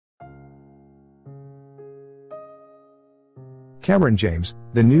Cameron James,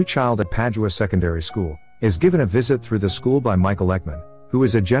 the new child at Padua Secondary School, is given a visit through the school by Michael Ekman, who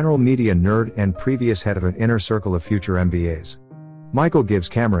is a general media nerd and previous head of an inner circle of future MBAs. Michael gives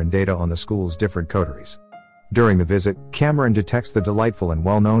Cameron data on the school's different coteries. During the visit, Cameron detects the delightful and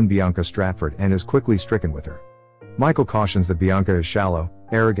well-known Bianca Stratford and is quickly stricken with her. Michael cautions that Bianca is shallow,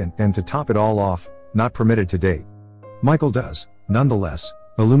 arrogant, and to top it all off, not permitted to date. Michael does, nonetheless,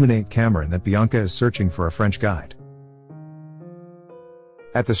 illuminate Cameron that Bianca is searching for a French guide.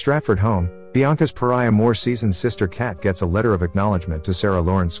 At the Stratford home, Bianca's pariah more seasoned sister Kat gets a letter of acknowledgement to Sarah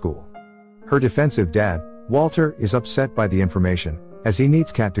Lauren's school. Her defensive dad, Walter, is upset by the information, as he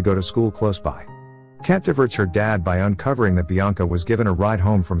needs Kat to go to school close by. Kat diverts her dad by uncovering that Bianca was given a ride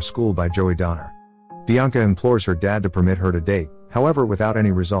home from school by Joey Donner. Bianca implores her dad to permit her to date, however without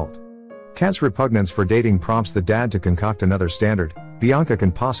any result. Kat's repugnance for dating prompts the dad to concoct another standard: Bianca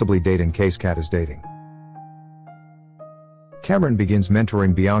can possibly date in case Kat is dating. Cameron begins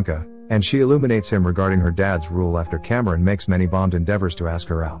mentoring Bianca, and she illuminates him regarding her dad's rule after Cameron makes many bombed endeavors to ask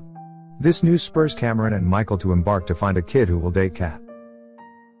her out. This news spurs Cameron and Michael to embark to find a kid who will date Kat.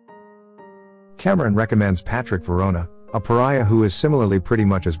 Cameron recommends Patrick Verona, a pariah who is similarly pretty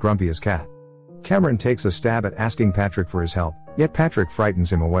much as grumpy as Kat. Cameron takes a stab at asking Patrick for his help, yet Patrick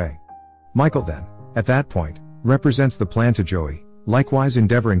frightens him away. Michael then, at that point, represents the plan to Joey, likewise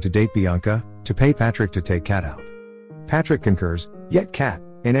endeavoring to date Bianca, to pay Patrick to take Kat out. Patrick concurs, yet Kat,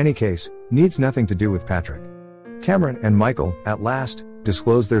 in any case, needs nothing to do with Patrick. Cameron and Michael, at last,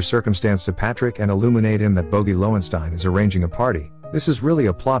 disclose their circumstance to Patrick and illuminate him that Bogey Lowenstein is arranging a party. This is really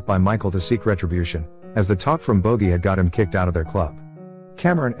a plot by Michael to seek retribution, as the talk from Bogey had got him kicked out of their club.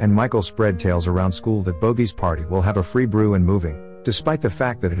 Cameron and Michael spread tales around school that Bogey's party will have a free brew and moving, despite the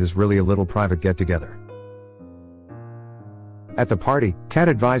fact that it is really a little private get-together. At the party, Kat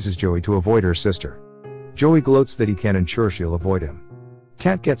advises Joey to avoid her sister. Joey gloats that he can ensure she'll avoid him.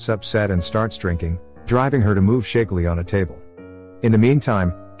 Kat gets upset and starts drinking, driving her to move shakily on a table. In the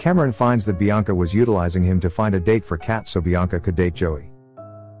meantime, Cameron finds that Bianca was utilizing him to find a date for Kat so Bianca could date Joey.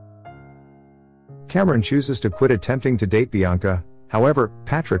 Cameron chooses to quit attempting to date Bianca, however,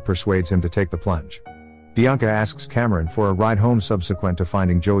 Patrick persuades him to take the plunge. Bianca asks Cameron for a ride home subsequent to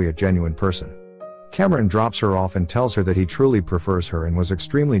finding Joey a genuine person. Cameron drops her off and tells her that he truly prefers her and was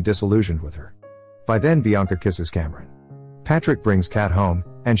extremely disillusioned with her. By then Bianca kisses Cameron. Patrick brings Kat home,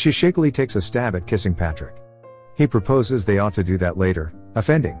 and she shakily takes a stab at kissing Patrick. He proposes they ought to do that later,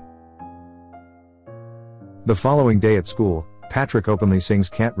 offending. The following day at school, Patrick openly sings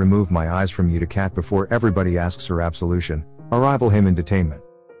 "Can't Remove My Eyes From You" to Kat before everybody asks her absolution, a rival him in detainment.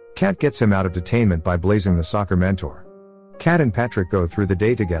 Kat gets him out of detainment by blazing the soccer mentor. Kat and Patrick go through the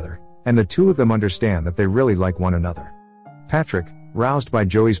day together, and the two of them understand that they really like one another. Patrick, roused by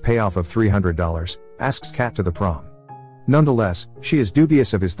Joey's payoff of $300, asks Kat to the prom. Nonetheless, she is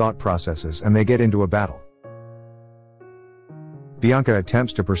dubious of his thought processes and they get into a battle. Bianca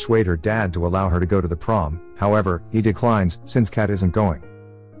attempts to persuade her dad to allow her to go to the prom, however, he declines, since Kat isn't going.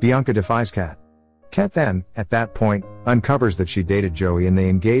 Bianca defies Kat. Kat then, at that point, uncovers that she dated Joey and they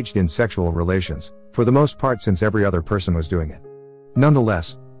engaged in sexual relations, for the most part since every other person was doing it.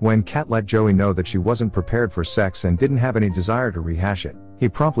 Nonetheless, when Kat let Joey know that she wasn't prepared for sex and didn't have any desire to rehash it, he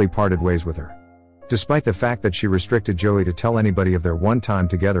promptly parted ways with her. Despite the fact that she restricted Joey to tell anybody of their one time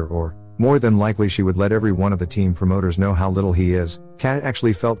together, or, more than likely she would let every one of the team promoters know how little he is, Kat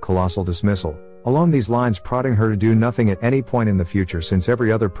actually felt colossal dismissal, along these lines prodding her to do nothing at any point in the future since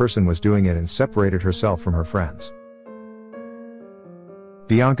every other person was doing it, and separated herself from her friends.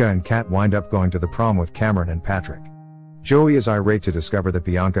 Bianca and Kat wind up going to the prom with Cameron and Patrick. Joey is irate to discover that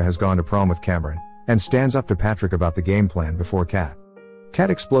Bianca has gone to prom with Cameron, and stands up to Patrick about the game plan before Kat. Kat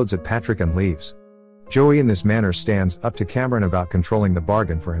explodes at Patrick and leaves. Joey in this manner stands up to Cameron about controlling the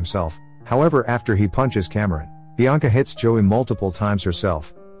bargain for himself, however after he punches Cameron, Bianca hits Joey multiple times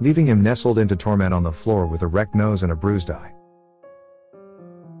herself, leaving him nestled into torment on the floor with a wrecked nose and a bruised eye.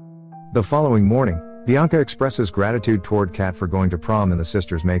 The following morning, Bianca expresses gratitude toward Kat for going to prom in the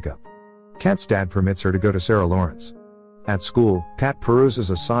sisters' makeup. Kat's dad permits her to go to Sarah Lawrence. At school, Kat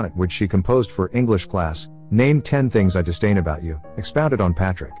peruses a sonnet which she composed for English class, named 10 Things I Disdain About You, expounded on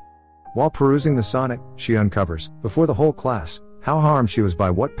Patrick. While perusing the sonnet, she uncovers, before the whole class, how harmed she was by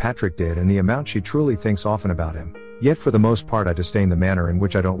what Patrick did and the amount she truly thinks often about him, yet for the most part I disdain the manner in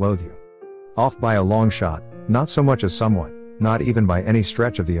which I don't loathe you. Off by a long shot, not so much as somewhat, not even by any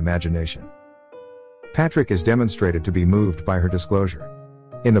stretch of the imagination. Patrick is demonstrated to be moved by her disclosure.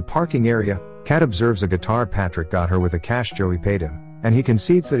 In the parking area, Kat observes a guitar Patrick got her with the cash Joey paid him, and he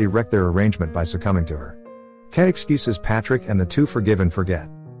concedes that he wrecked their arrangement by succumbing to her. Kat excuses Patrick and the two forgive and forget.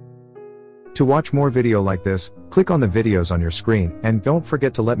 To watch more video like this, Click on the videos on your screen and don't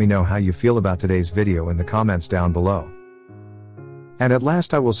forget to let me know how you feel about today's video in the comments down below. And at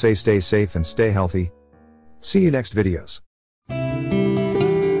last I will say stay safe and stay healthy. See you next videos.